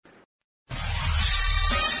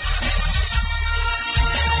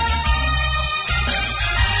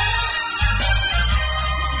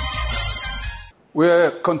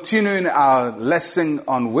We're continuing our lesson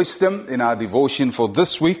on wisdom in our devotion for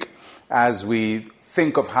this week as we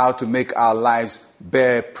think of how to make our lives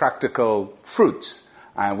bear practical fruits.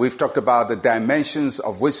 And we've talked about the dimensions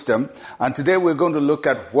of wisdom. And today we're going to look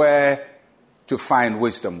at where to find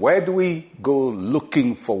wisdom. Where do we go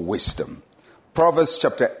looking for wisdom? Proverbs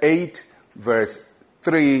chapter 8, verse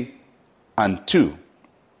 3 and 2.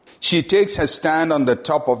 She takes her stand on the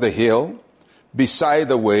top of the hill, beside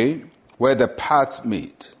the way, where the paths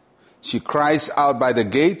meet. She cries out by the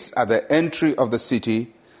gates at the entry of the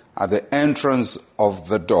city, at the entrance of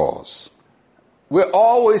the doors. We're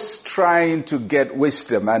always trying to get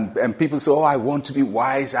wisdom, and people say, I want to be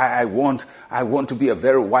wise. I want to be a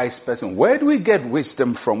very wise person. Where do we get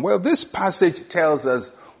wisdom from? Well, this passage tells us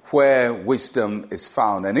where wisdom is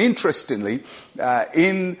found. And interestingly,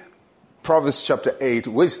 in Proverbs chapter 8,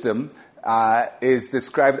 wisdom is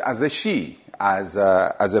described as a she. As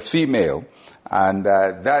a female, and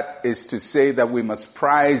that is to say that we must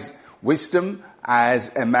prize wisdom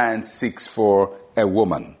as a man seeks for a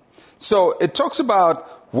woman. So it talks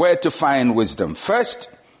about where to find wisdom.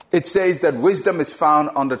 First, it says that wisdom is found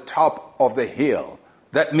on the top of the hill.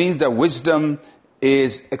 That means that wisdom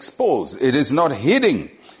is exposed. It is not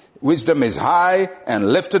hidden. Wisdom is high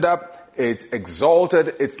and lifted up. It's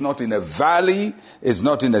exalted. It's not in a valley. It's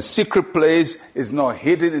not in a secret place. It's not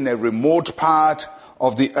hidden in a remote part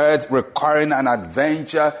of the earth, requiring an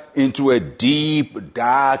adventure into a deep,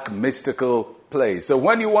 dark, mystical place. So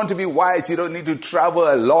when you want to be wise, you don't need to travel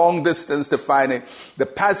a long distance to find it. The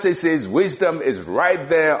passage says wisdom is right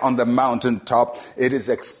there on the mountaintop. It is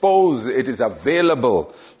exposed. It is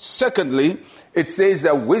available. Secondly, it says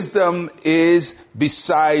that wisdom is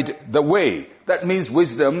beside the way. That means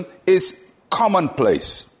wisdom is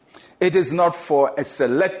commonplace. It is not for a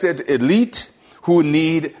selected elite who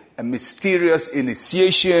need a mysterious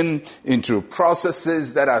initiation into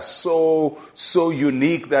processes that are so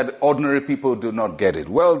unique that ordinary people do not get it.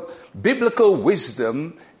 Well, biblical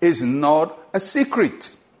wisdom is not a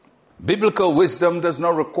secret. Biblical wisdom does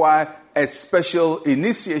not require a special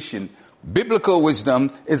initiation. Biblical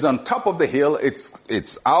wisdom is on top of the hill.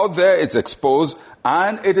 It's out there, it's exposed,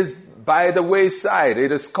 and it is by the wayside.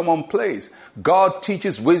 It is commonplace. God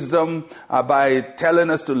teaches wisdom by telling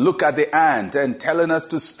us to look at the ant and telling us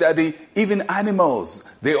to study even animals.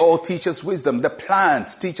 They all teach us wisdom. The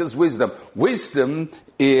plants teach us wisdom. Wisdom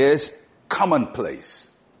is commonplace.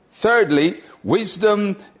 Thirdly,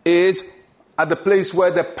 wisdom is at the place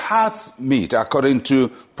where the paths meet, according to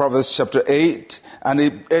Proverbs chapter 8. And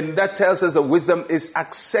that tells us that wisdom is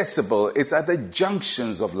accessible. It's at the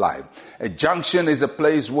junctions of life. A junction is a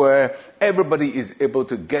place where everybody is able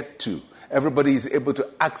to get to. Everybody is able to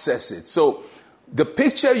access it. So the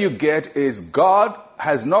picture you get is God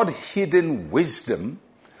has not hidden wisdom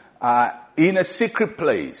in a secret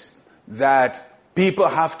place that people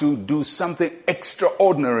have to do something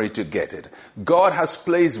extraordinary to get it. God has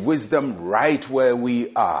placed wisdom right where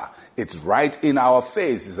we are. It's right in our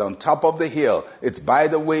face. It's on top of the hill. It's by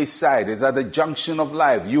the wayside. It's at the junction of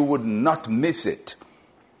life. You would not miss it.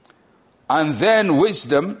 And then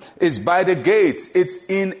wisdom is by the gates. It's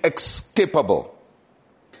inescapable.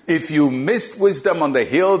 If you missed wisdom on the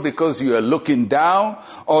hill because you are looking down,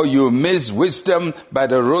 or you miss wisdom by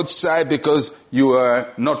the roadside because you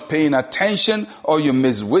are not paying attention, or you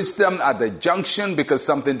miss wisdom at the junction because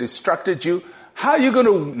something distracted you, how are you going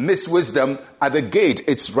to miss wisdom at the gate?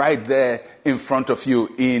 It's right there in front of you,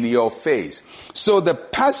 in your face. So the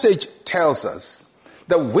passage tells us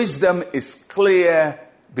that wisdom is clear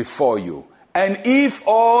before you. And if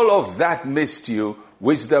all of that missed you,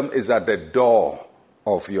 wisdom is at the door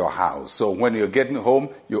of your house. So when you're getting home,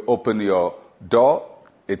 you open your door.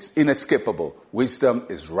 It's inescapable. Wisdom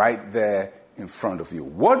is right there in front of you.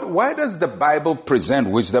 Why does the Bible present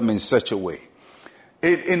wisdom in such a way?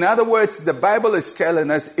 In other words, the Bible is telling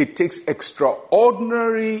us it takes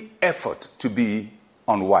extraordinary effort to be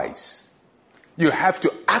unwise. You have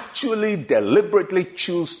to actually deliberately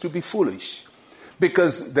choose to be foolish.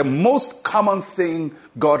 Because the most common thing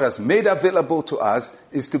God has made available to us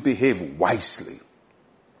is to behave wisely.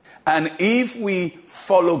 And if we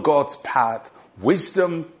follow God's path,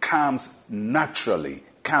 wisdom comes naturally,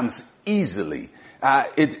 comes easily.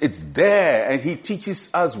 It's there, and He teaches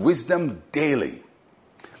us wisdom daily.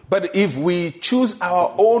 But if we choose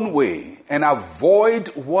our own way and avoid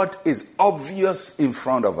what is obvious in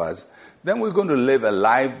front of us, then we're going to live a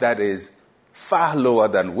life that is far lower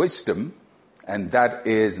than wisdom, and that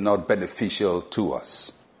is not beneficial to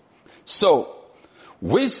us. So,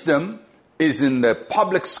 wisdom is in the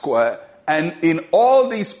public square, and in all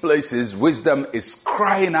these places, wisdom is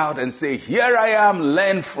crying out and saying, "Here I am,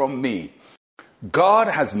 learn from me." God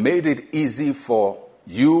has made it easy for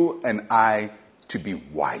you and I to be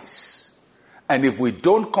wise. And if we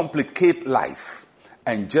don't complicate life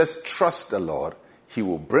and just trust the Lord, He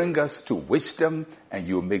will bring us to wisdom and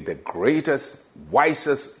you'll make the greatest,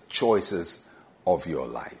 wisest choices of your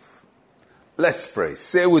life. Let's pray.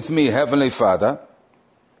 Say with me, Heavenly Father,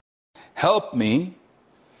 help me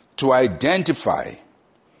to identify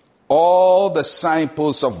all the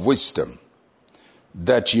signposts of wisdom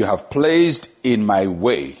that you have placed in my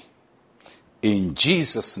way. In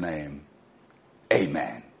Jesus' name,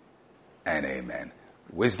 amen and amen.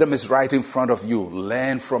 Wisdom is right in front of you.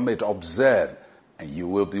 Learn from it, observe, and you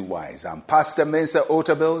will be wise. I'm Pastor Mensa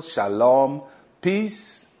Otabil. Shalom,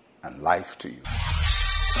 peace, and life to you.